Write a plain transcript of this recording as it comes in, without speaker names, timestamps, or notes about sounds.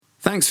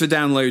Thanks for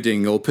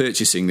downloading or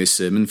purchasing this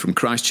sermon from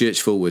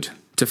Christchurch Fulwood.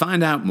 To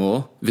find out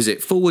more, visit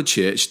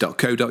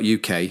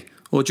fulwoodchurch.co.uk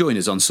or join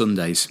us on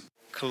Sundays.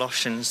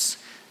 Colossians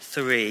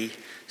 3,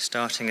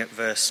 starting at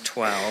verse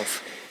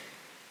 12.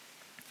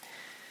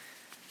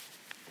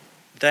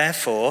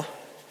 Therefore,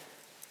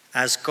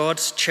 as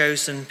God's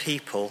chosen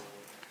people,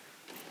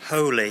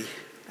 holy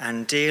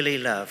and dearly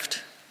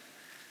loved,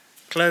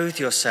 clothe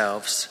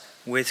yourselves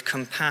with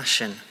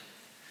compassion,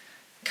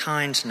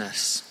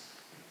 kindness,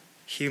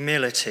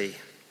 humility,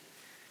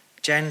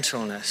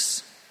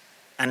 gentleness,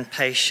 and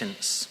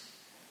patience.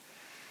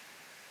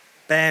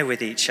 Bear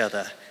with each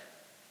other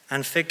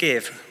and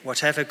forgive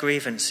whatever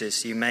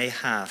grievances you may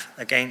have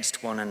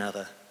against one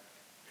another.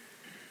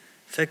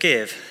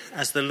 Forgive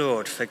as the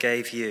Lord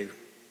forgave you.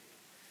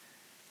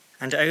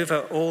 And over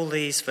all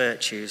these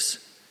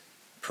virtues,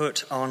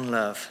 put on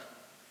love,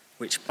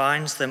 which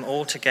binds them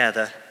all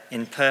together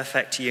in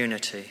perfect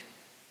unity.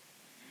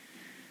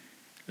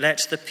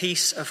 Let the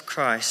peace of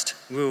Christ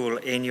rule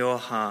in your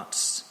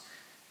hearts,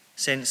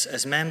 since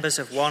as members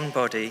of one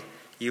body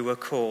you were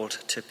called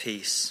to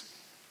peace.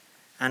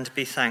 And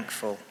be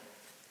thankful.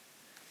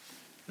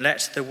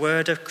 Let the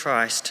word of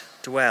Christ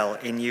dwell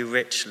in you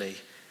richly,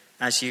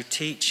 as you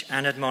teach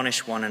and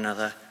admonish one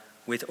another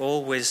with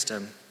all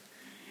wisdom,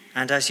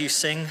 and as you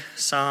sing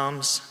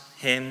psalms,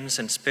 hymns,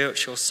 and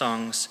spiritual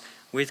songs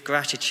with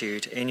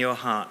gratitude in your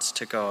hearts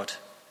to God.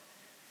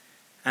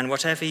 And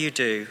whatever you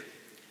do,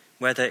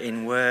 whether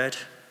in word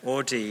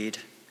or deed,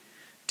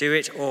 do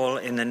it all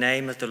in the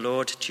name of the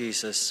Lord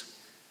Jesus,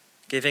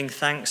 giving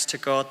thanks to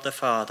God the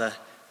Father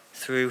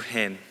through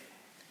him.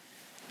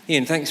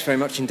 Ian, thanks very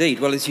much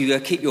indeed. Well, as you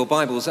keep your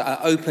Bibles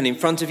open in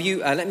front of you,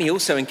 let me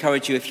also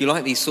encourage you, if you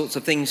like these sorts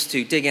of things,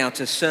 to dig out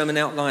a sermon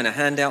outline, a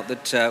handout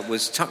that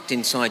was tucked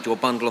inside your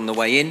bundle on the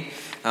way in.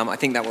 I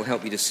think that will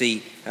help you to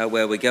see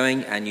where we're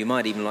going, and you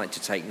might even like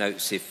to take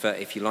notes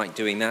if you like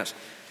doing that.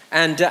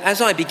 And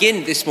as I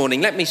begin this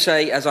morning, let me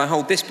say, as I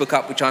hold this book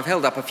up, which I've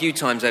held up a few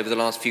times over the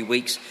last few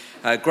weeks,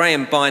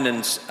 Graham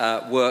Bynum's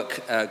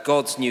work,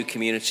 God's New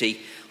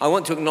Community, I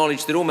want to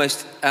acknowledge that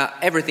almost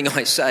everything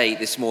I say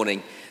this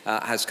morning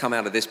has come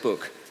out of this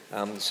book.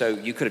 So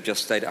you could have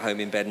just stayed at home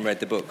in bed and read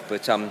the book.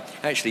 But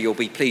actually, you'll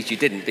be pleased you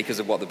didn't because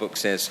of what the book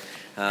says.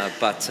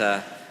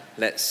 But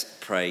let's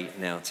pray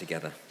now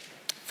together.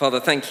 Father,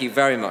 thank you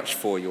very much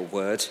for your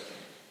word.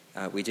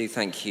 We do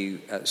thank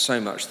you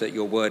so much that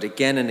your word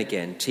again and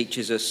again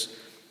teaches us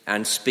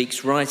and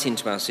speaks right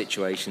into our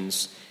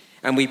situations.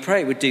 And we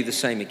pray it would do the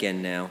same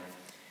again now.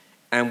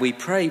 And we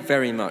pray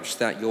very much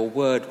that your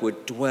word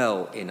would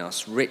dwell in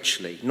us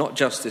richly, not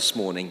just this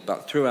morning,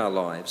 but through our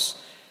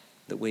lives,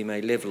 that we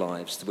may live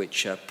lives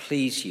which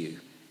please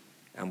you.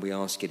 And we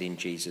ask it in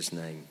Jesus'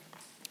 name.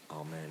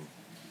 Amen.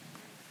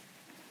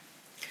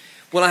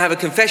 Well, I have a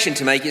confession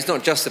to make. It's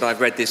not just that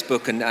I've read this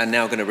book and I'm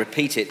now going to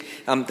repeat it.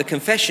 The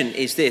confession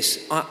is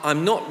this.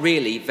 I'm not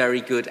really very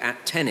good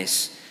at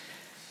tennis.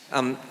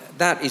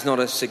 That is not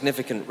a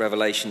significant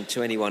revelation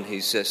to anyone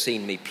who's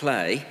seen me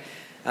play.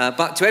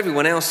 But to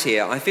everyone else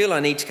here, I feel I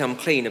need to come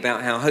clean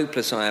about how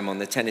hopeless I am on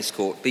the tennis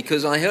court,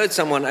 because I heard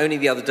someone only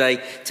the other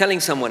day telling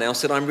someone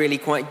else that I'm really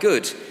quite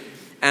good.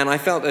 And I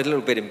felt a little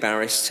bit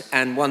embarrassed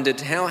and wondered,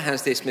 how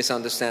has this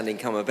misunderstanding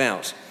come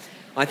about?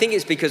 I think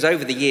it's because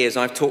over the years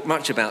I've talked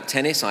much about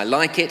tennis. I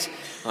like it,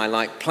 I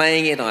like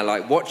playing it, I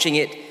like watching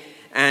it,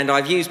 and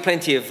I've used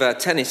plenty of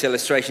tennis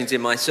illustrations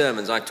in my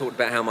sermons. I've talked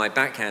about how my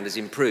backhand has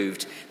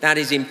improved. That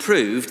is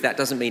improved, that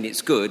doesn't mean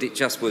it's good, it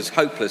just was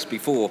hopeless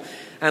before.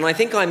 And I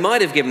think I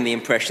might have given the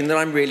impression that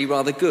I'm really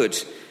rather good.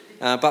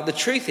 But the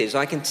truth is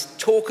I can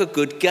talk a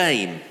good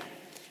game.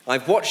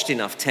 I've watched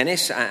enough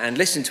tennis and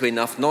listened to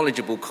enough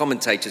knowledgeable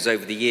commentators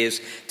over the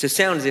years to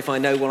sound as if I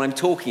know what I'm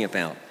talking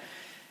about.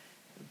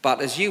 But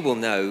as you will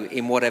know,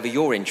 in whatever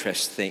your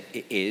interest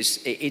is,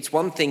 it's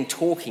one thing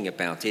talking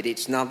about it,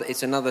 it's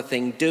another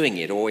thing doing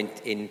it, or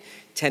in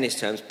tennis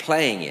terms,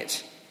 playing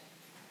it.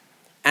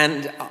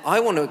 And I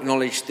want to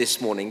acknowledge this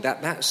morning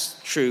that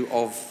that's true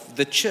of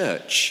the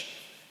church.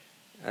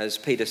 As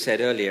Peter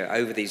said earlier,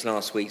 over these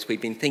last weeks, we've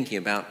been thinking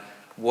about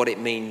what it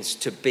means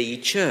to be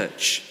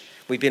church.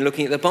 We've been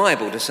looking at the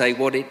Bible to say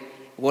what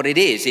it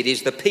is. It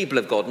is the people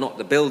of God, not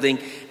the building,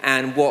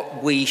 and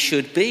what we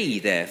should be,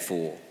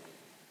 therefore.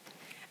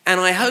 And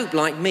I hope,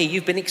 like me,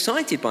 you've been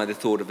excited by the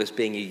thought of us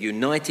being a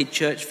united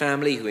church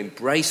family who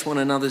embrace one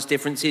another's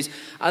differences,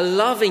 a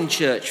loving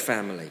church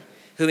family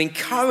who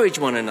encourage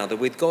one another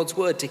with God's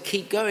word to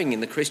keep going in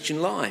the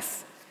Christian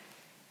life.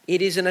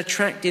 It is an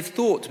attractive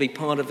thought to be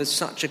part of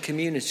such a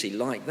community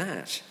like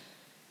that.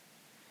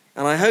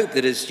 And I hope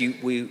that as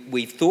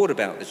we've thought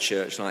about the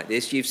church like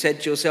this, you've said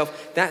to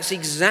yourself, that's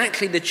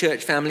exactly the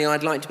church family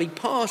I'd like to be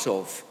part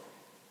of.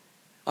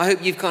 I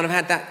hope you've kind of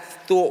had that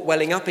thought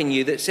welling up in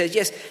you that says,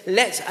 yes,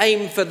 let's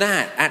aim for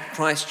that at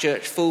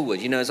Christchurch Fulwood.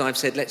 You know, as I've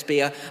said, let's be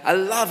a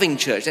loving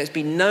church. Let's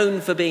be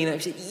known for being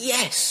that.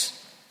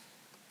 Yes.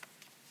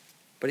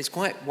 But it's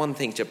quite one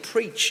thing to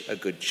preach a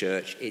good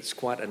church. It's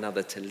quite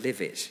another to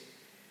live it.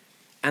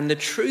 And the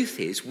truth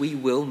is, we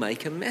will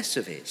make a mess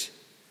of it.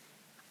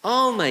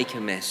 I'll make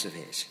a mess of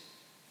it.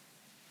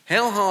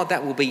 How hard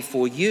that will be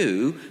for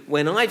you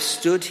when I've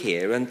stood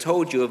here and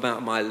told you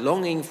about my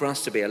longing for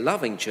us to be a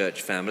loving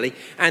church family,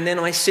 and then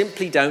I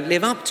simply don't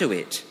live up to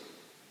it.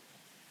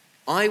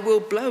 I will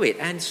blow it,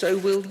 and so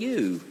will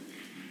you.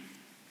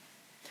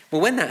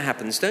 Well, when that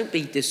happens, don't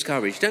be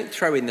discouraged. Don't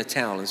throw in the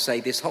towel and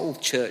say this whole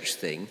church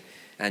thing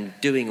and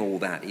doing all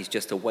that is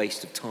just a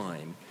waste of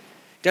time.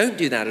 Don't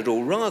do that at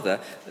all.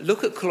 Rather,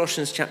 look at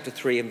Colossians chapter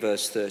 3 and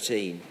verse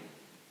 13.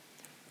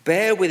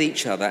 Bear with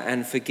each other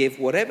and forgive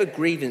whatever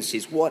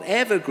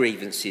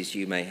grievances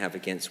you may have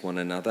against one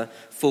another.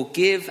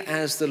 Forgive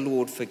as the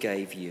Lord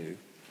forgave you.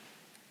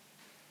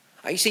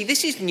 You see,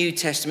 this is New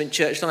Testament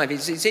church life.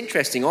 It's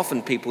interesting.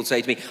 Often people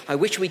say to me, I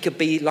wish we could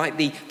be like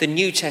the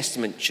New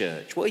Testament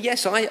church. Well,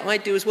 yes, I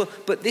do as well.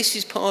 But this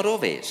is part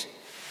of it.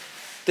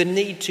 The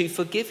need to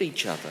forgive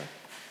each other.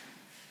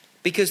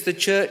 Because the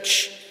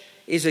church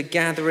is a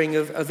gathering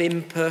of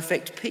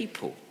imperfect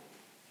people.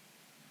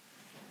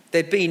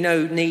 There'd be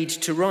no need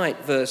to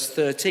write verse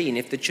 13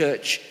 if the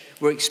church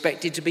were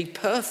expected to be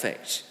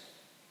perfect.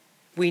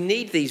 We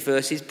need these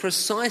verses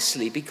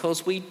precisely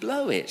because we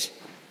blow it.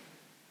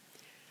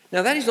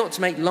 Now, that is not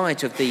to make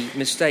light of the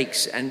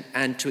mistakes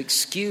and to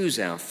excuse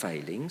our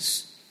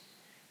failings.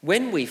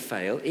 When we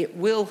fail, it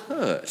will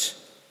hurt.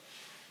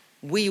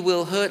 We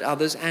will hurt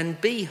others and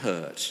be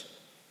hurt.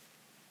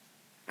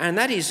 And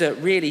that is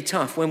really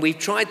tough when we've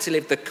tried to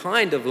live the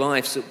kind of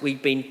lives that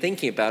we've been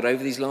thinking about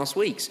over these last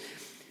weeks.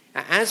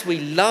 As we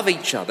love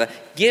each other,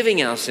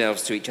 giving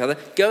ourselves to each other,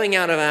 going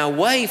out of our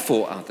way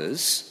for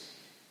others,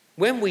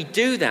 when we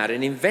do that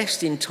and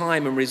invest in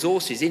time and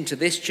resources into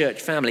this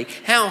church family,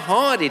 how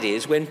hard it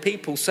is when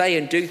people say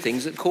and do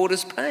things that cause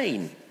us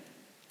pain.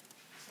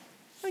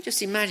 I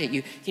just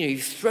imagine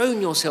you've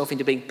thrown yourself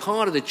into being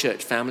part of the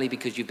church family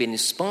because you've been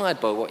inspired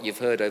by what you've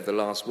heard over the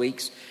last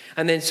weeks,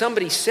 and then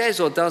somebody says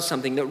or does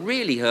something that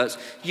really hurts.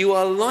 You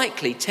are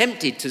likely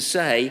tempted to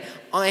say,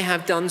 I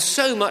have done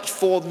so much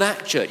for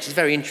that church. It's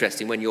very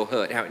interesting when you're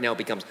hurt how it now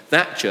becomes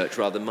that church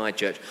rather than my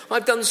church.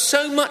 I've done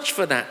so much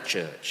for that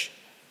church.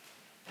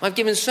 I've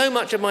given so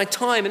much of my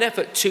time and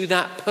effort to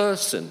that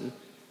person,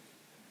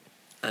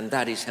 and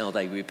that is how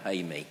they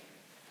repay me.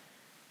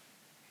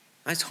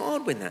 It's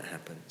hard when that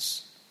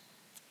happens.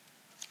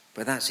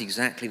 But that's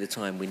exactly the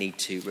time we need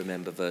to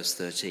remember verse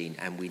 13,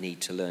 and we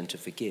need to learn to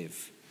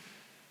forgive.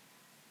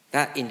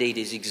 That indeed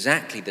is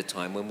exactly the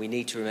time when we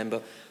need to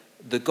remember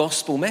the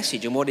gospel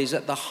message and what is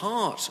at the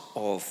heart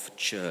of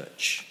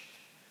church.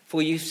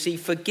 For you see,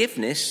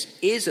 forgiveness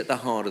is at the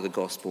heart of the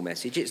gospel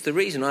message. It's the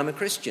reason I'm a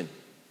Christian.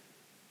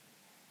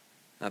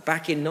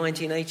 Back in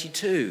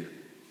 1982,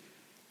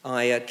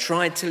 I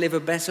tried to live a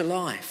better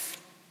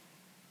life,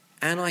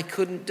 and I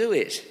couldn't do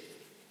it.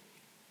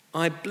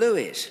 I blew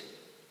it,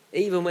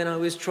 even when I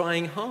was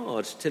trying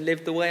hard to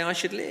live the way I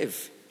should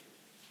live.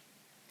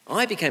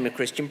 I became a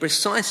Christian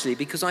precisely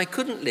because I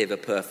couldn't live a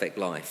perfect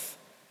life.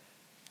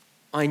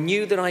 I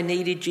knew that I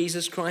needed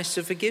Jesus Christ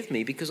to forgive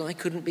me because I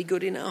couldn't be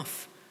good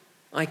enough.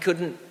 I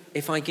couldn't,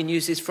 if I can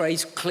use this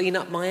phrase, clean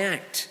up my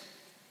act.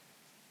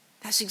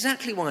 That's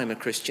exactly why I'm a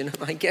Christian,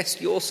 and I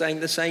guess you're saying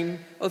the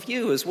same of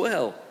you as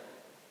well.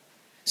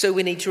 So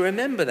we need to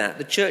remember that.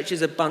 The church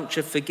is a bunch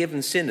of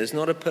forgiven sinners,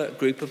 not a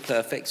group of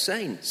perfect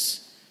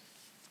saints.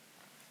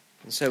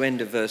 And so end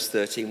of verse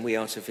 13, we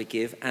are to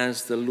forgive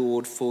as the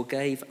Lord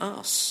forgave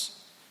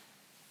us.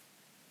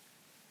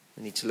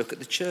 We need to look at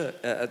the church,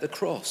 at the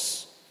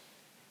cross,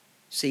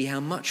 see how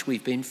much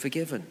we've been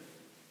forgiven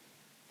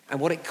and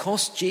what it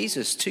cost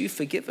Jesus to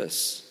forgive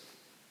us.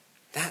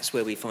 That's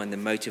where we find the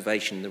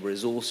motivation, the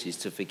resources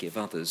to forgive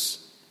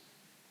others.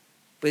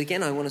 But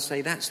again, I want to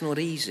say that's not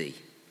easy.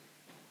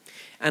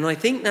 And I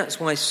think that's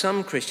why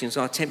some Christians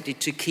are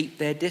tempted to keep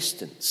their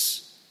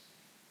distance.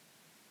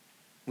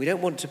 We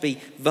don't want to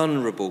be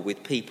vulnerable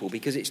with people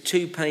because it's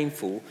too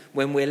painful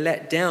when we're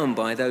let down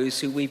by those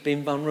who we've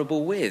been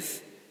vulnerable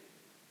with.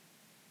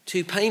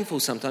 Too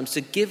painful sometimes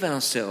to give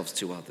ourselves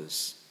to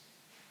others.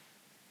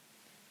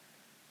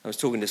 I was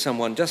talking to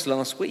someone just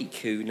last week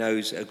who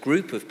knows a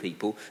group of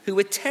people who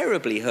were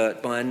terribly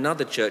hurt by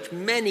another church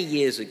many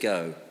years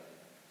ago.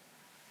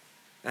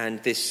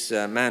 And this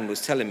man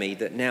was telling me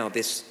that now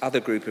this other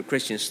group of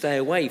Christians stay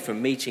away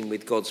from meeting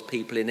with God's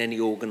people in any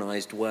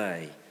organised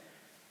way.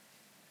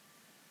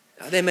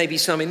 There may be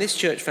some in this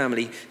church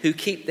family who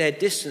keep their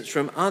distance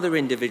from other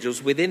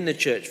individuals within the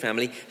church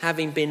family,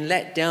 having been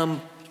let down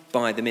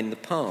by them in the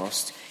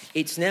past.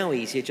 It's now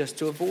easier just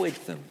to avoid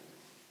them.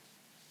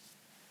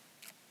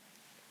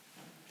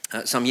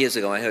 Some years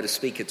ago, I heard a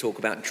speaker talk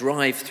about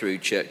drive-through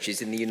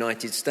churches in the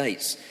United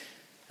States.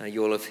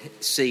 You'll have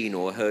seen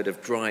or heard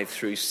of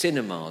drive-through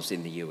cinemas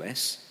in the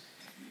US.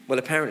 Well,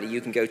 apparently you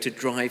can go to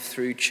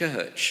drive-through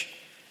church.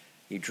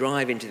 You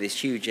drive into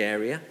this huge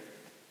area,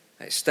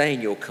 stay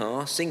in your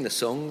car, sing the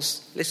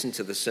songs, listen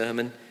to the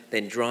sermon,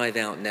 then drive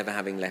out never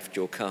having left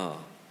your car.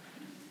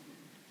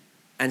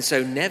 And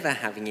so never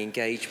having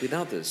engaged with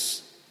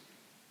others.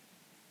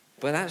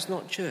 But that's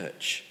not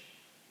church.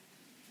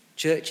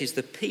 Church is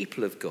the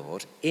people of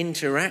God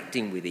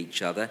interacting with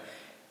each other,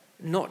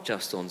 not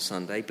just on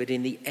Sunday, but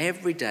in the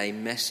everyday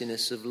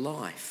messiness of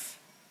life.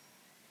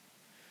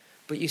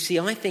 But you see,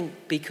 I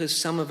think because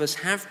some of us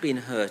have been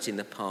hurt in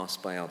the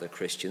past by other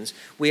Christians,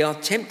 we are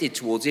tempted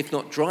towards, if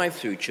not drive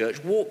through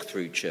church, walk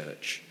through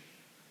church.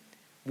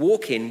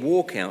 Walk in,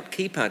 walk out,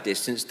 keep our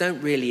distance,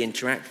 don't really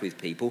interact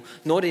with people,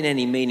 not in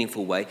any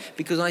meaningful way,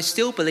 because I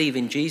still believe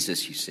in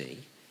Jesus, you see.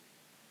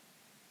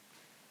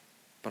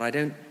 But I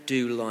don't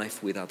do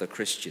life with other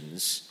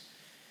Christians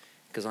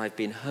because I've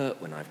been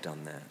hurt when I've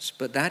done that.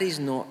 But that is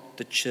not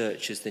the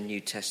church as the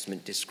New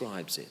Testament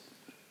describes it.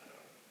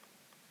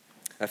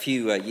 A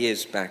few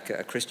years back,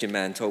 a Christian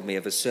man told me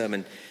of a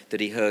sermon that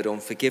he heard on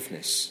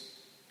forgiveness.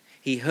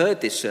 He heard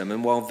this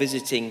sermon while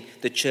visiting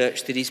the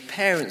church that his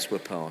parents were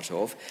part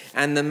of,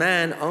 and the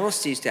man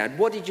asked his dad,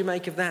 "What did you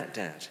make of that,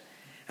 Dad?"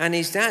 And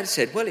his dad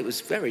said, "Well, it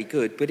was very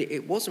good, but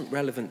it wasn't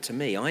relevant to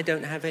me. I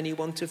don't have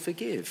anyone to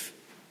forgive."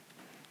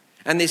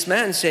 And this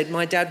man said,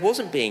 "My dad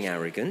wasn't being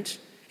arrogant.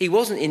 He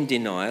wasn't in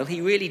denial.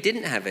 He really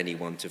didn't have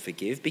anyone to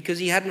forgive because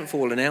he hadn't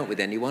fallen out with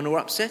anyone or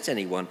upset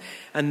anyone."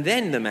 And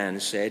then the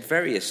man said,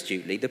 very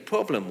astutely, "The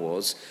problem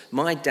was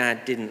my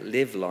dad didn't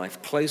live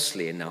life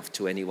closely enough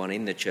to anyone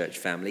in the church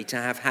family to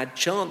have had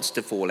chance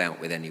to fall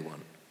out with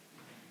anyone."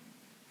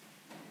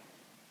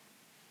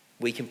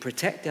 We can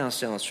protect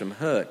ourselves from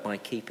hurt by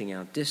keeping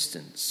our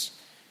distance.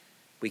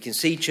 We can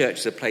see church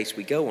as a place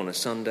we go on a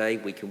Sunday.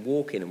 We can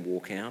walk in and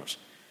walk out.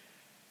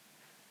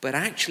 But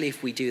actually,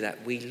 if we do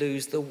that, we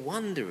lose the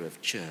wonder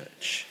of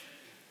church.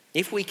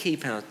 If we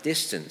keep our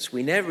distance,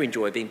 we never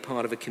enjoy being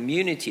part of a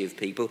community of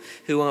people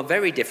who are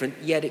very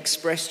different yet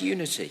express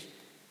unity.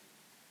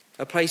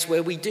 A place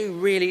where we do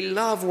really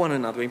love one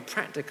another in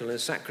practical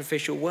and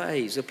sacrificial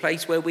ways. A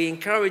place where we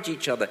encourage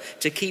each other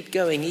to keep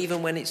going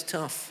even when it's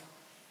tough.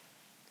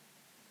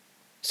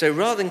 So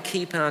rather than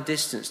keep our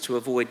distance to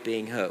avoid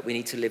being hurt, we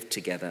need to live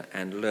together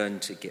and learn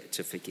to get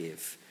to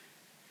forgive.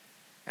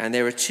 And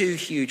there are two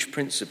huge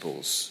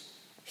principles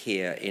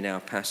here in our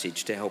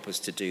passage to help us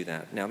to do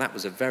that. Now, that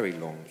was a very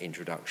long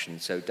introduction,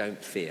 so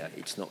don't fear.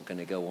 It's not going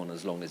to go on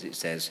as long as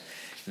it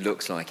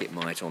looks like it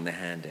might on the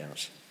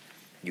handout.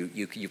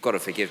 You've got to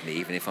forgive me,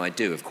 even if I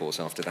do, of course,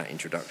 after that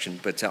introduction,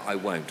 but I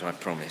won't, I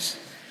promise.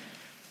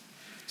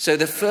 So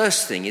the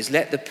first thing is,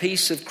 let the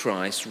peace of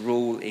Christ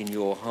rule in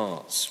your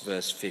hearts,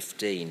 verse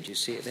 15. Do you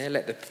see it there?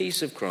 Let the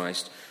peace of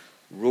Christ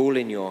rule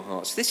in your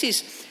hearts. This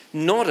is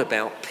not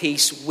about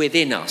peace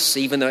within us,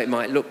 even though it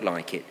might look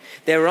like it.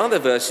 There are other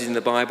verses in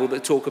the Bible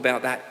that talk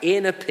about that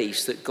inner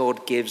peace that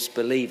God gives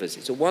believers.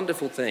 It's a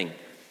wonderful thing.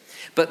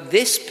 But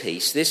this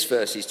peace, this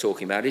verse is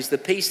talking about, is the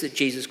peace that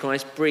Jesus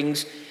Christ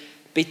brings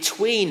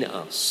between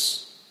us.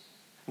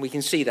 We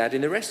can see that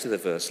in the rest of the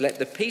verse. Let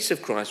the peace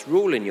of Christ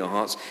rule in your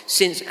hearts,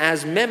 since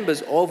as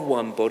members of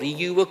one body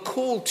you were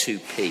called to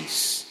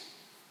peace.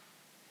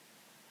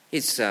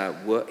 It's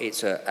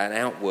an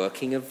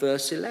outworking of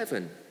verse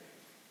 11.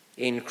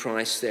 In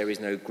Christ there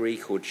is no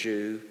Greek or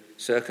Jew,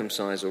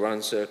 circumcised or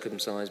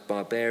uncircumcised,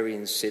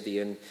 barbarian,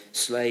 Scythian,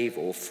 slave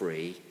or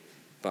free,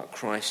 but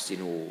Christ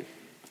in all.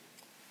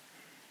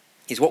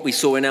 It's what we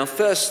saw in our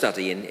first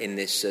study in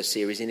this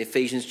series in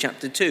Ephesians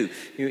chapter 2.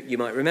 You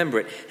might remember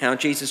it, how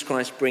Jesus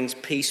Christ brings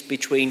peace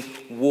between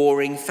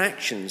warring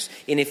factions.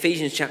 In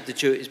Ephesians chapter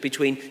 2, it's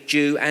between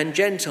Jew and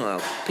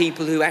Gentile,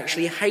 people who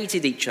actually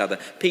hated each other,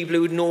 people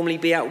who would normally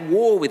be at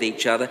war with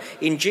each other.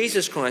 In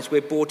Jesus Christ,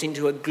 we're brought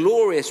into a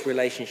glorious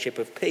relationship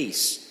of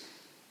peace.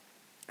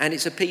 And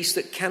it's a peace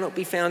that cannot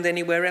be found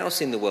anywhere else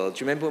in the world. Do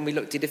you remember when we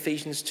looked at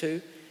Ephesians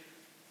 2?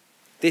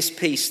 This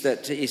peace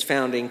that is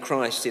found in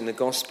Christ in the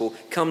gospel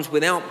comes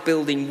without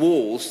building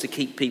walls to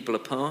keep people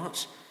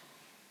apart.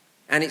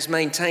 And it's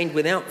maintained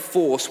without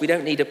force. We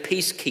don't need a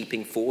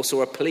peacekeeping force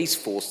or a police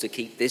force to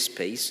keep this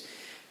peace.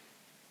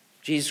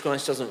 Jesus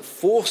Christ doesn't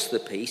force the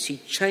peace, he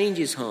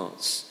changes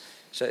hearts.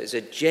 So it's a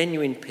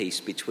genuine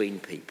peace between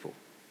people.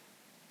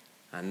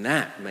 And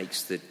that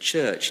makes the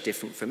church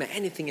different from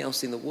anything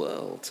else in the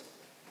world.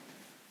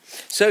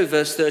 So,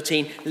 verse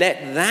 13,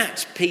 let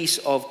that peace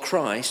of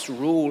Christ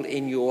rule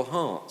in your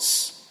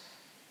hearts.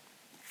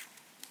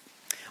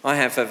 I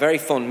have very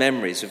fond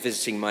memories of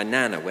visiting my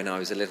nana when I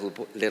was a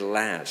little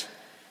lad.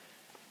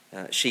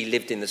 She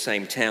lived in the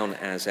same town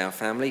as our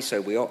family,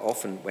 so we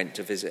often went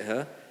to visit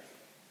her.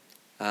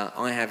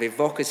 I have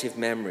evocative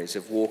memories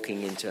of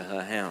walking into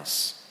her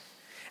house.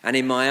 And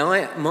in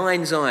my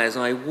mind's eye, as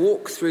I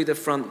walk through the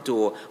front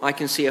door, I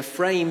can see a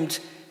framed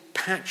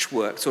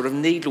patchwork, sort of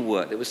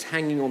needlework that was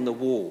hanging on the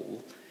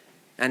wall,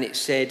 and it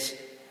said,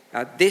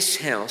 this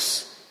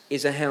house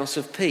is a house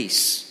of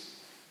peace.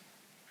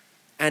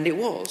 And it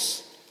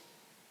was.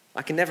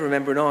 I can never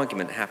remember an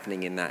argument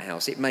happening in that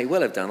house. It may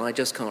well have done, I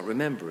just can't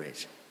remember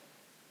it.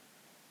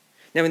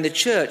 Now in the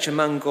church,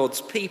 among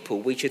God's people,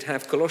 we should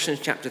have Colossians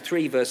chapter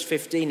 3 verse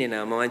 15 in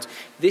our minds.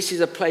 This is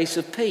a place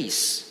of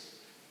peace.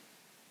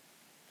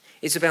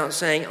 It's about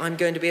saying, I'm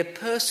going to be a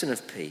person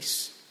of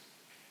peace.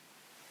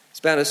 It's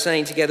about us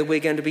saying together,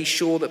 we're going to be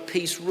sure that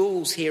peace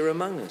rules here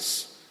among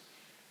us.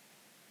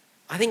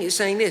 I think it's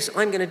saying this,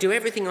 I'm going to do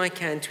everything I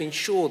can to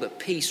ensure that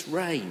peace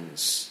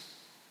reigns.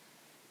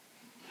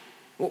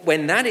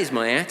 When that is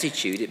my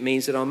attitude, it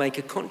means that I'll make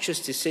a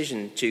conscious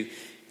decision to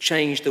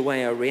change the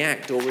way I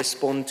react or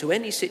respond to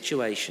any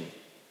situation.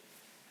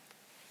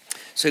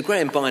 So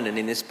Graham Bynon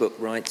in this book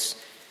writes,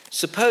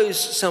 suppose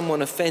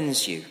someone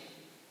offends you.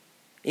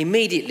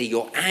 Immediately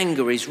your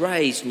anger is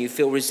raised and you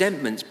feel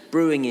resentment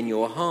brewing in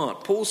your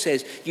heart. Paul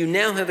says you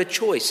now have a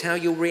choice how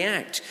you'll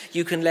react.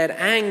 You can let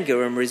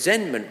anger and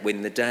resentment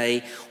win the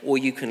day, or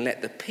you can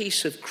let the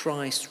peace of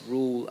Christ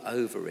rule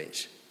over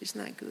it. Isn't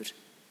that good?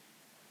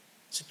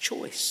 It's a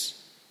choice.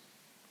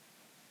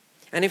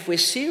 And if we're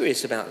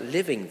serious about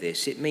living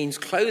this, it means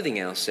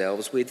clothing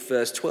ourselves with,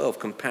 verse 12,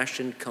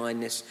 compassion,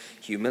 kindness,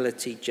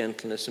 humility,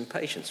 gentleness and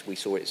patience. We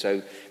saw it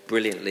so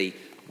brilliantly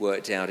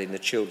worked out in the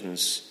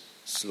children's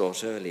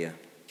slot earlier.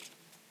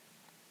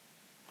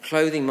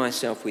 Clothing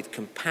myself with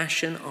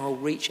compassion, I'll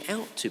reach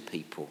out to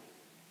people.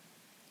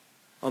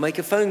 I'll make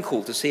a phone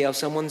call to see how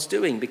someone's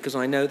doing because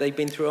I know they've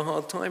been through a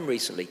hard time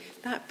recently.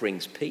 That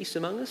brings peace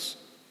among us.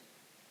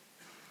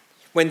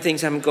 When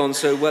things haven't gone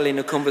so well in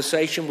a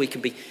conversation, we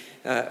can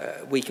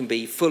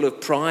be full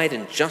of pride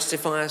and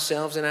justify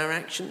ourselves in our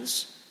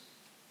actions.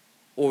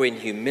 Or in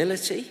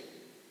humility,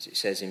 as it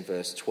says in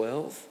verse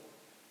 12,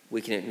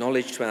 we can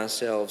acknowledge to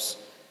ourselves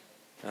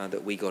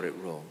that we got it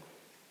wrong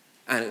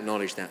and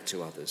acknowledge that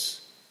to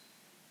others.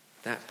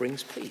 That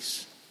brings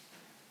peace.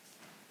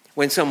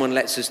 When someone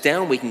lets us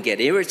down, we can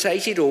get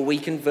irritated, or we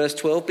can, verse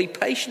 12, be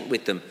patient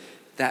with them.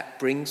 That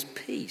brings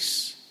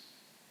peace.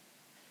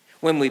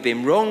 When we've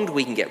been wronged,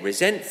 we can get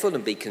resentful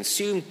and be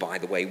consumed by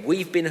the way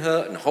we've been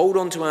hurt and hold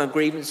on to our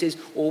grievances,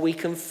 or we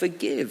can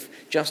forgive,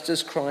 just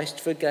as Christ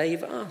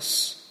forgave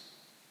us.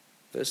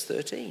 Verse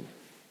 13.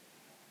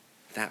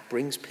 That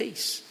brings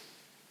peace.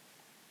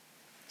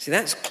 See,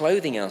 that's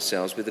clothing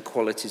ourselves with the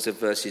qualities of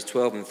verses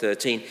 12 and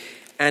 13.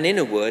 And in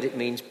a word, it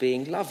means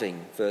being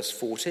loving, verse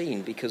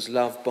 14, because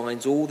love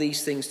binds all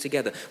these things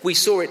together. We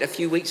saw it a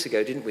few weeks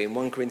ago, didn't we, in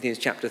 1 Corinthians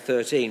chapter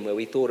 13, where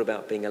we thought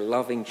about being a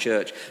loving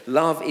church.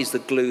 Love is the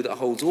glue that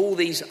holds all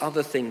these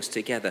other things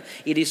together.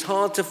 It is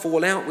hard to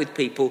fall out with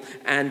people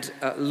and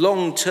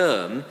long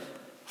term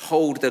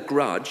hold the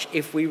grudge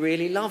if we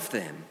really love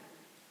them.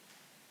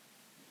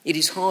 It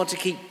is hard to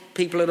keep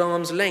people at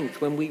arm's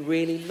length when we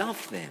really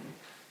love them.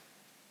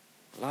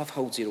 Love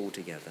holds it all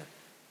together.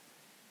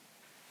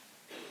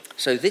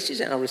 So this is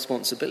our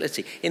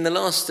responsibility. In the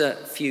last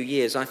few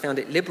years, I found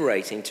it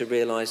liberating to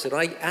realise that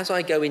as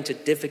I go into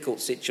difficult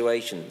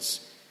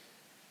situations,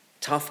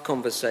 tough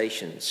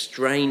conversations,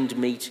 strained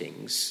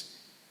meetings,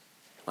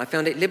 I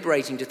found it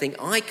liberating to think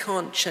I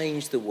can't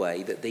change the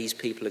way that these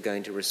people are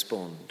going to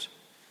respond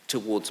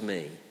towards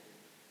me.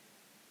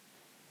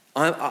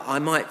 I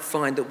might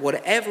find that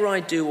whatever I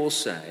do or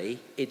say,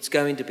 it's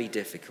going to be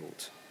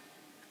difficult.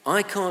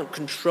 I can't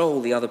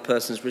control the other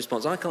person's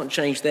response. I can't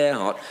change their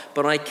heart,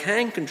 but I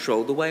can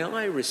control the way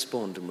I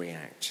respond and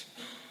react.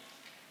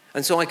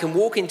 And so I can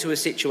walk into a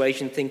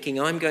situation thinking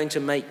I'm going to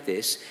make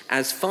this,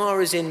 as far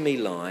as in me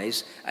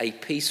lies, a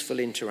peaceful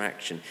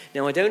interaction.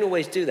 Now, I don't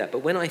always do that, but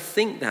when I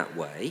think that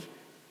way,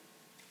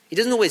 it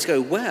doesn't always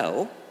go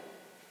well,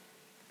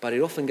 but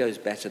it often goes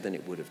better than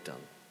it would have done.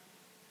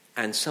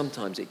 And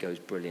sometimes it goes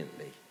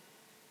brilliantly.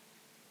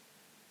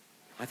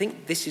 I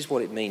think this is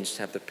what it means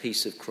to have the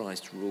peace of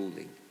Christ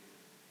ruling,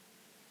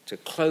 to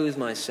clothe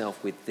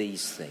myself with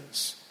these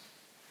things.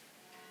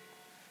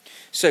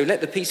 So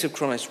let the peace of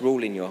Christ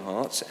rule in your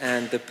hearts,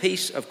 and the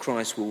peace of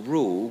Christ will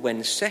rule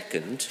when,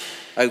 second,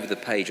 over the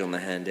page on the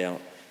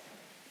handout,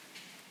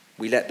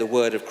 we let the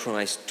word of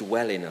Christ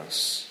dwell in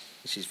us.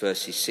 This is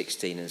verses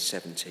 16 and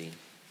 17.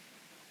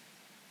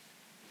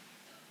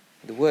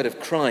 The word of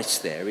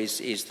Christ there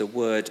is the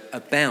word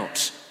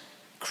about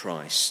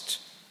Christ,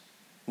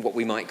 what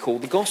we might call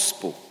the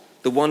gospel,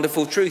 the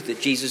wonderful truth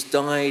that Jesus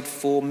died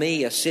for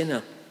me, a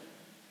sinner,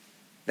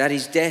 that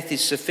his death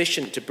is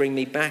sufficient to bring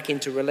me back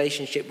into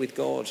relationship with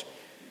God,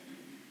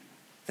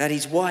 that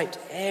he's wiped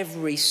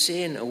every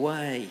sin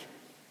away,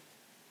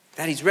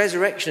 that his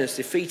resurrection has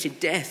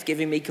defeated death,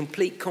 giving me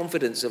complete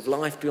confidence of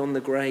life beyond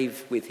the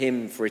grave with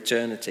him for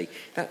eternity.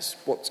 That's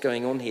what's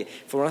going on here.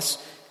 For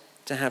us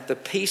to have the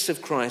peace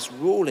of Christ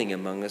ruling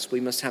among us, we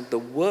must have the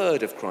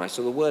word of Christ,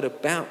 or the word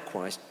about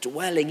Christ,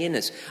 dwelling in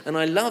us. And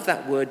I love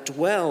that word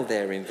dwell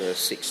there in verse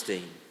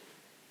 16.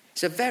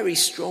 It's a very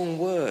strong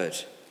word.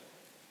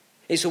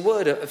 It's a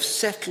word of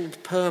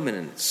settled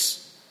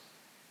permanence,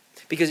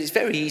 because it's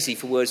very easy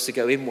for words to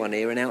go in one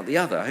ear and out the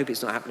other. I hope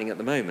it's not happening at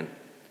the moment.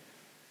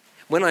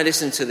 When I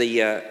listen to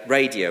the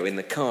radio in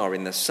the car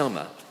in the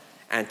summer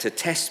and to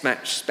Test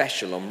Match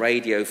Special on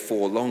Radio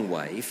 4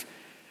 Longwave,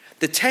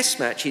 the test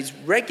match is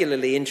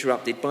regularly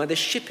interrupted by the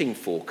shipping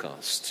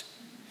forecast.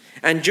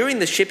 And during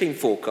the shipping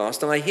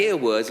forecast, I hear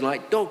words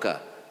like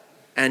Dogger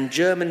and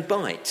German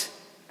Bite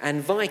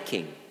and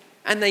Viking,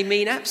 and they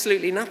mean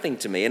absolutely nothing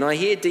to me. And I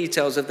hear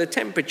details of the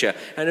temperature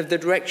and of the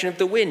direction of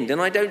the wind,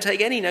 and I don't take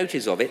any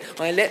notice of it.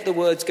 I let the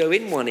words go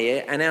in one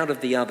ear and out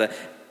of the other.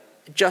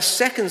 Just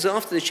seconds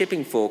after the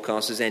shipping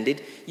forecast has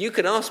ended, you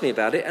can ask me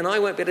about it, and I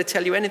won't be able to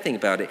tell you anything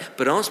about it.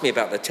 But ask me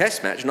about the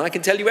test match, and I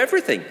can tell you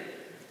everything.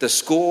 The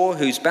score,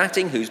 who's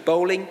batting, who's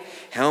bowling,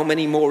 how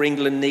many more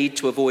England need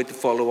to avoid the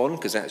follow-on,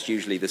 because that's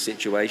usually the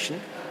situation.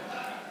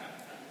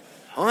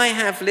 I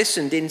have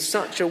listened in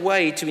such a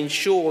way to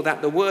ensure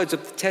that the words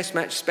of the Test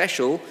Match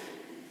Special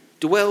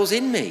dwells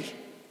in me.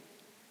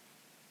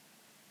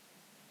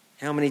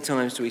 How many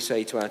times do we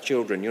say to our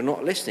children, you're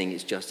not listening,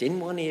 it's just in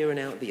one ear and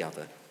out the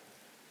other?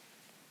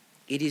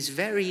 It is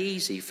very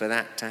easy for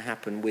that to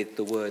happen with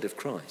the word of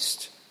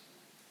Christ.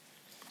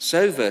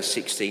 So, verse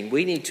 16,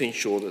 we need to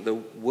ensure that the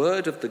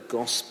word of the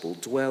gospel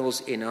dwells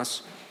in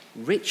us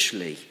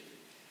richly,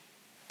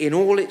 in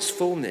all its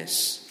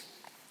fullness,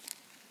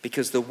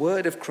 because the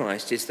word of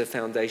Christ is the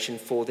foundation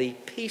for the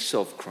peace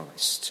of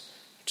Christ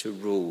to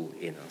rule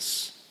in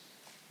us.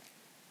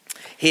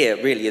 Here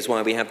really is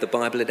why we have the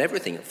Bible and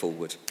everything at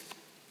Forward.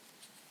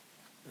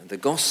 The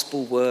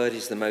gospel word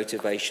is the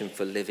motivation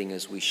for living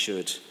as we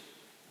should.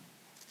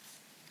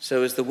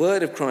 So as the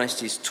word of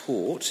Christ is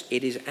taught,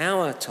 it is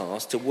our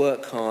task to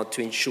work hard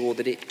to ensure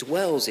that it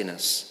dwells in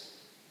us.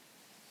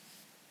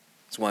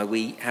 That's why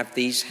we have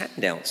these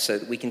handouts, so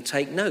that we can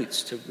take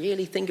notes, to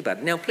really think about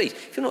it. Now, please,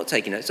 if you're not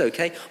taking notes,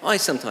 okay. I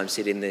sometimes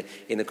sit in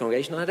the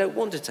congregation and I don't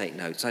want to take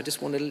notes. I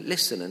just want to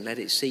listen and let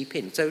it seep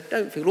in. So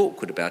don't feel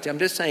awkward about it. I'm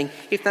just saying,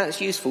 if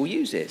that's useful,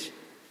 use it.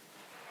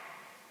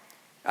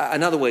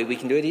 Another way we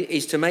can do it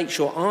is to make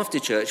sure after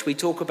church we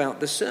talk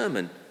about the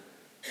sermon.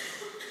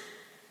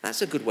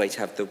 That's a good way to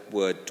have the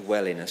word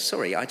dwell in us.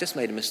 Sorry, I just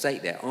made a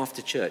mistake there.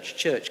 After church,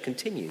 church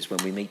continues when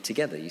we meet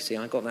together. You see,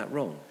 I got that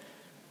wrong.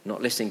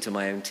 Not listening to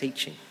my own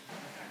teaching.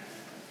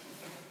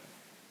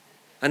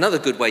 Another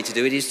good way to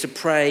do it is to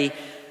pray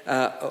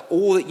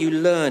all that you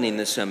learn in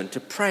the sermon, to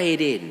pray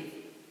it in,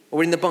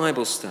 or in the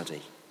Bible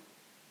study.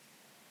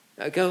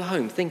 Go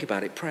home, think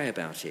about it, pray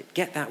about it.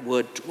 Get that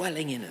word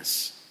dwelling in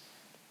us.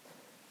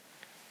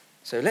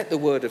 So let the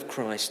word of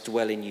Christ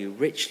dwell in you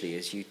richly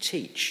as you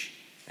teach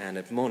and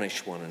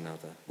admonish one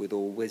another with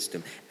all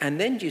wisdom. And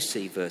then you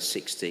see verse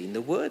 16,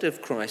 the word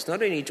of Christ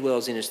not only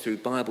dwells in us through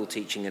Bible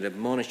teaching and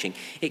admonishing,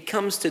 it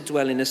comes to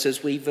dwell in us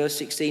as we, verse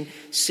 16,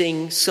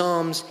 sing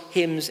psalms,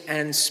 hymns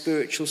and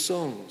spiritual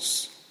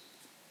songs.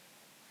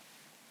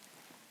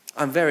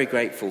 I'm very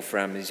grateful for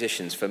our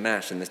musicians, for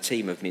Matt and the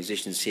team of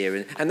musicians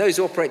here, and those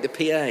who operate the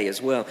PA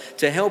as well,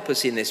 to help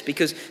us in this,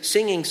 because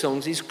singing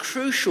songs is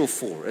crucial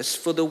for us,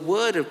 for the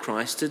word of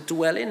Christ to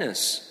dwell in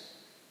us.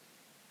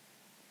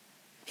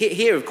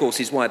 Here, of course,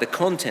 is why the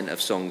content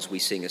of songs we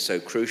sing are so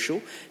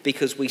crucial,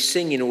 because we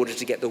sing in order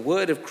to get the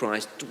word of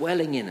Christ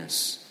dwelling in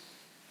us.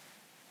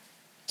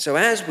 So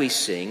as we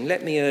sing,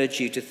 let me urge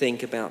you to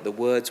think about the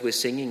words we're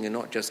singing and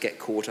not just get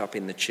caught up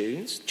in the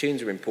tunes.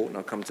 Tunes are important,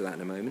 I'll come to that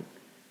in a moment.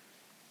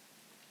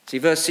 See,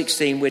 verse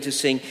 16, we're to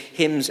sing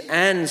hymns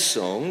and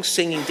songs,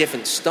 singing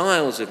different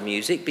styles of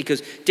music,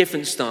 because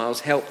different styles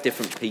help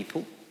different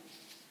people.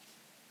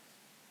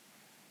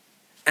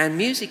 And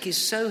music is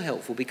so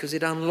helpful because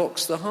it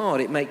unlocks the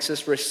heart. It makes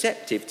us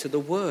receptive to the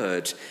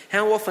word.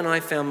 How often I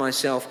found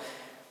myself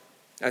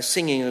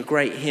singing a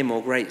great hymn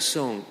or great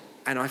song,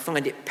 and I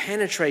find it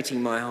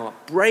penetrating my heart,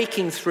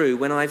 breaking through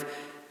when I've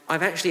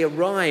actually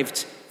arrived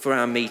for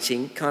our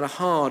meeting kind of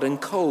hard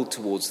and cold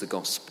towards the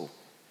gospel.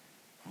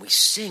 And we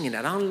sing and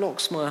that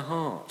unlocks my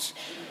heart.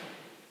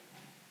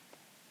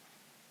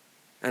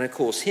 And of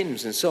course,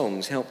 hymns and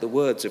songs help the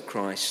word of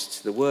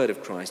Christ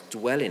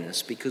dwell in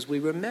us because we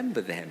remember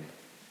them.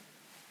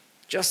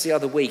 Just the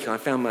other week, I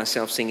found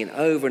myself singing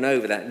over and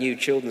over that new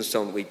children's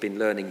song that we've been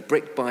learning,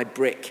 Brick by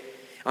Brick.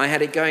 I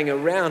had it going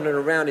around and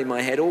around in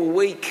my head all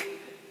week.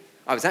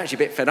 I was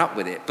actually a bit fed up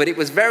with it, but it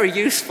was very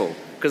useful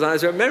because I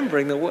was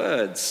remembering the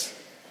words.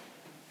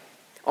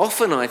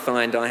 Often I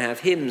find I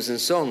have hymns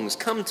and songs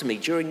come to me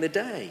during the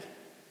day.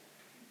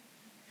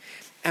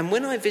 And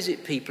when I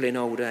visit people in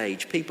old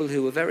age, people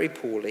who are very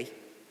poorly,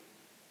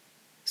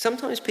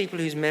 sometimes people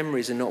whose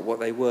memories are not what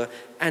they were,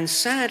 and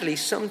sadly,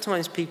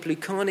 sometimes people who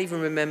can't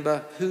even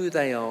remember who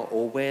they are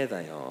or where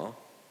they are,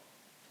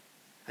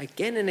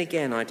 again and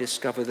again I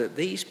discover that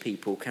these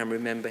people can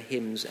remember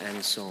hymns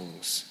and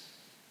songs.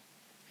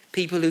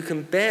 People who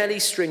can barely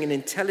string an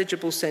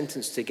intelligible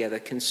sentence together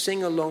can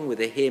sing along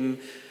with a hymn,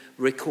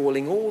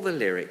 recalling all the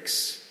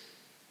lyrics.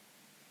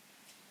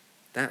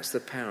 That's the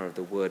power of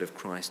the word of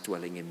Christ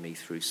dwelling in me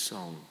through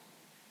song.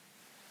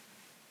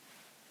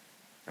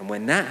 And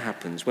when that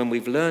happens, when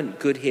we've learned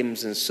good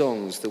hymns and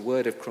songs, the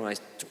word of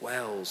Christ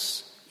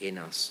dwells in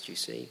us, do you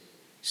see?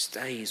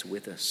 Stays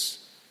with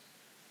us.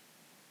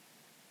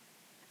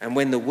 And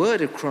when the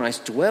word of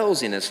Christ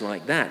dwells in us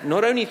like that,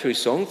 not only through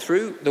song,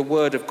 through the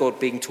word of God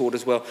being taught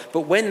as well,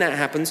 but when that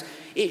happens,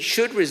 it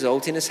should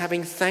result in us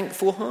having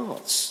thankful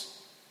hearts.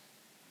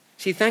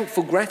 See,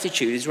 thankful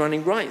gratitude is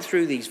running right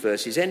through these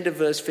verses. End of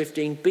verse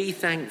 15, be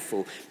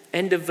thankful.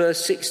 End of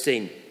verse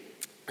 16,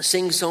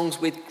 sing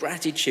songs with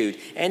gratitude.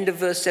 End of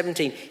verse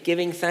 17,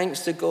 giving thanks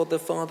to God the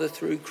Father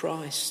through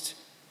Christ.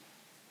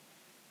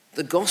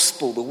 The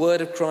gospel, the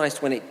word of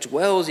Christ, when it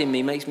dwells in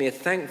me, makes me a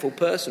thankful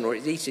person, or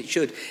at least it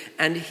should.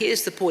 And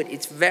here's the point.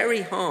 It's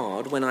very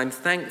hard when I'm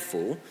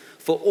thankful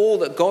for all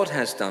that God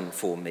has done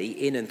for me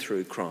in and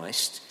through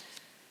Christ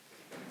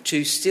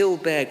to still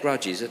bear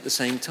grudges at the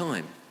same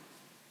time.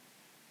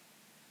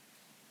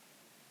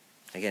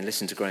 Again,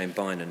 listen to Graham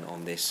Bynon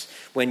on this.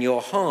 When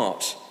your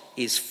heart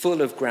is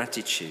full of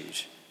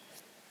gratitude,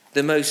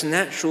 the most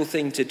natural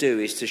thing to do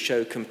is to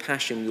show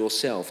compassion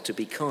yourself, to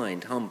be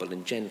kind, humble,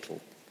 and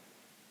gentle.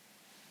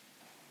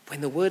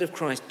 When the word of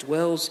Christ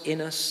dwells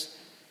in us,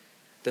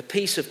 the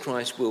peace of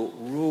Christ will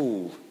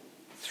rule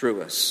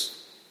through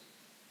us,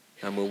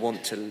 and we'll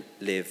want to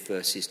live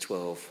verses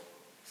 12,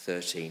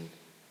 13,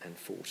 and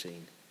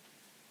 14.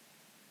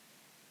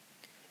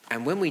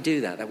 And when we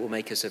do that, that will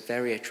make us a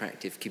very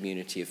attractive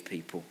community of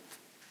people.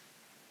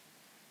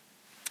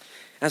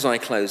 As I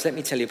close, let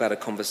me tell you about a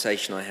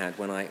conversation I had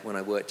when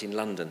I worked in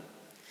London.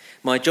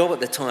 My job at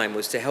the time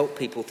was to help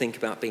people think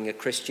about being a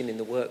Christian in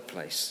the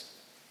workplace.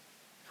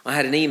 I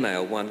had an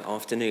email one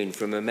afternoon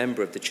from a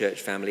member of the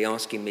church family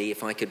asking me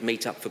if I could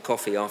meet up for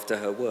coffee after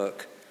her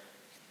work.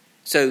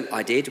 So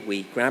I did.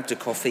 We grabbed a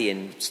coffee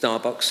in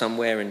Starbucks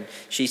somewhere, and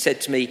she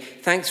said to me,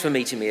 "Thanks for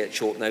meeting me at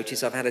short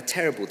notice. I've had a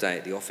terrible day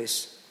at the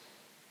office.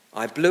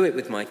 I blew it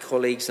with my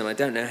colleagues, and I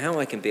don't know how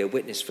I can be a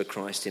witness for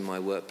Christ in my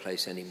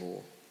workplace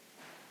anymore."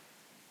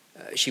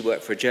 She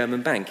worked for a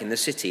German bank in the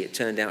city. It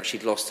turned out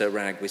she'd lost her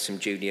rag with some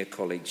junior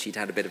colleagues. She'd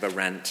had a bit of a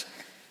rant,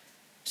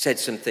 said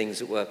some things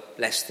that were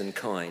less than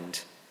kind.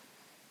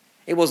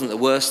 It wasn't the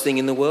worst thing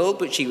in the world,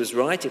 but she was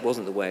right. It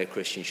wasn't the way a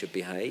Christian should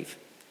behave.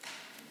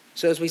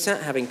 So as we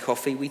sat having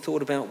coffee, we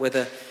thought about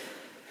whether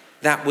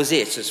that was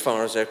it as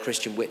far as her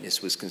Christian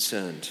witness was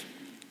concerned.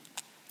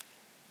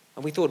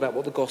 And we thought about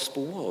what the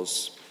gospel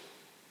was.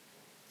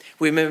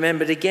 We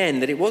remembered again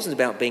that it wasn't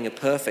about being a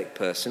perfect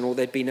person, or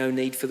there'd be no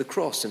need for the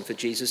cross and for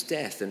Jesus'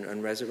 death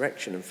and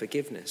resurrection and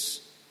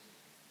forgiveness.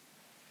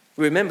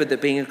 We remembered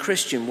that being a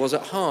Christian was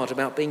at heart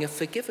about being a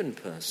forgiven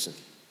person.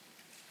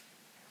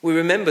 We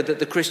remembered that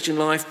the Christian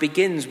life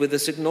begins with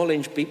us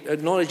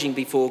acknowledging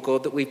before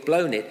God that we've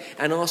blown it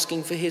and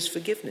asking for his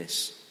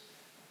forgiveness.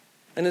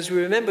 And as we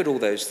remembered all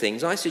those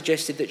things, I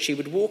suggested that she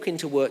would walk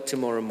into work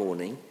tomorrow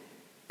morning,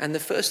 and the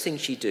first thing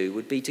she'd do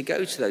would be to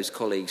go to those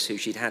colleagues who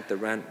she'd had the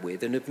rant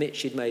with and admit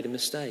she'd made a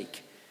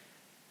mistake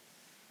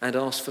and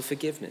ask for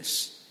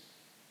forgiveness.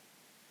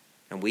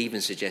 And we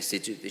even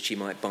suggested that she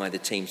might buy the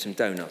team some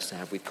donuts to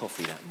have with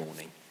coffee that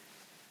morning.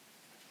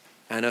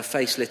 And her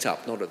face lit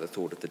up, not at the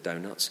thought of the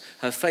donuts.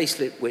 Her face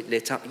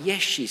lit up.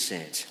 "Yes," she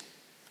said.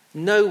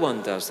 "No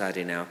one does that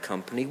in our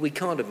company. We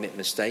can't admit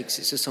mistakes.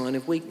 It's a sign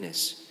of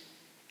weakness.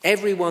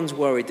 Everyone's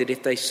worried that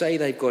if they say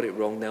they've got it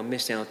wrong, they'll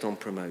miss out on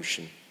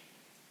promotion."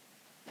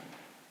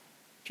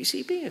 Do you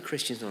see, being a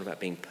Christian is not about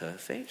being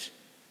perfect.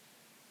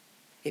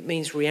 It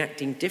means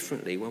reacting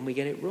differently when we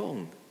get it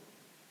wrong.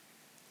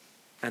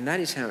 And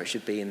that is how it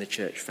should be in the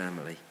church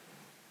family.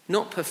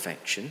 Not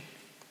perfection,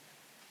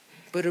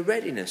 but a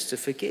readiness to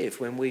forgive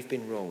when we've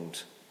been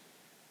wronged.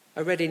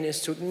 A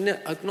readiness to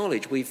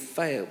acknowledge we've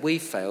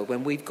failed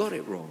when we've got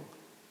it wrong.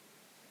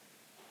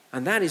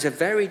 And that is a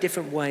very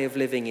different way of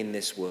living in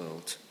this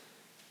world.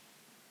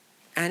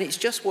 And it's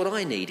just what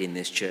I need in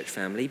this church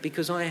family,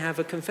 because I have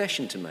a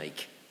confession to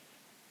make.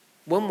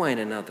 One way and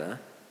another,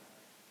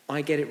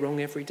 I get it wrong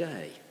every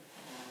day.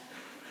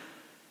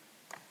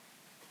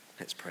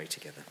 Let's pray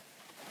together.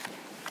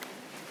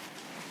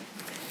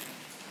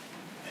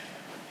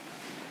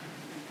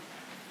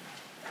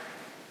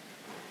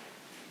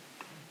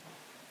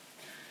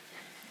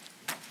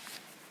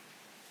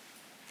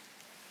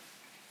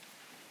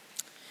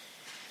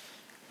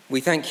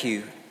 We thank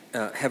you,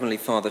 Heavenly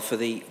Father, for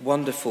the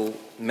wonderful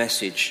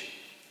message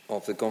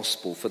of the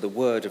gospel, for the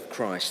word of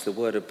Christ, the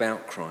word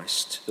about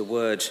Christ, the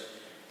word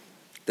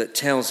that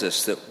tells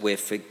us that we're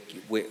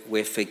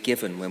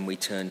forgiven when we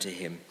turn to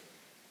him.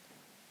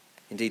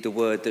 Indeed, the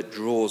word that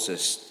draws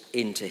us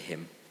into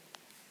him,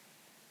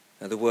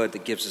 and the word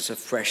that gives us a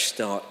fresh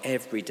start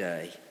every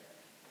day.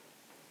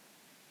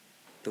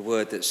 The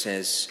word that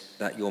says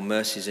that your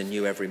mercies are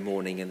new every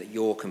morning and that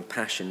your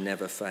compassion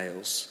never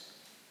fails.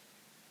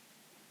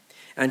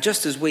 And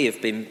just as we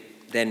have been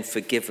then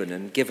forgiven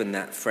and given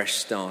that fresh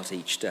start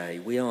each day,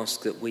 we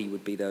ask that we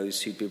would be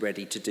those who'd be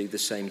ready to do the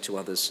same to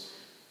others.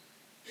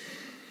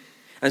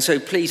 And so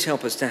please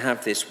help us to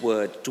have this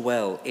word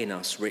dwell in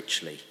us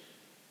richly,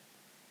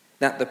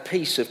 that the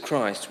peace of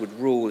Christ would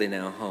rule in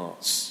our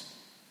hearts,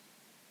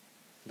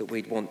 that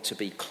we'd want to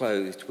be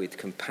clothed with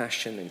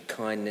compassion and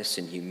kindness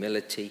and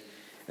humility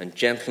and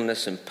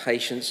gentleness and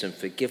patience and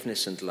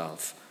forgiveness and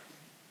love.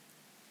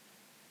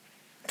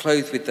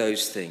 Clothed with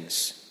those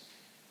things,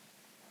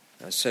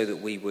 so that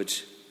we would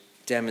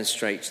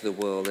demonstrate to the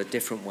world a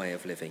different way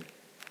of living.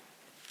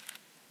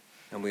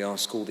 And we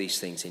ask all these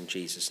things in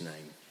Jesus'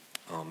 name.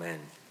 Amen.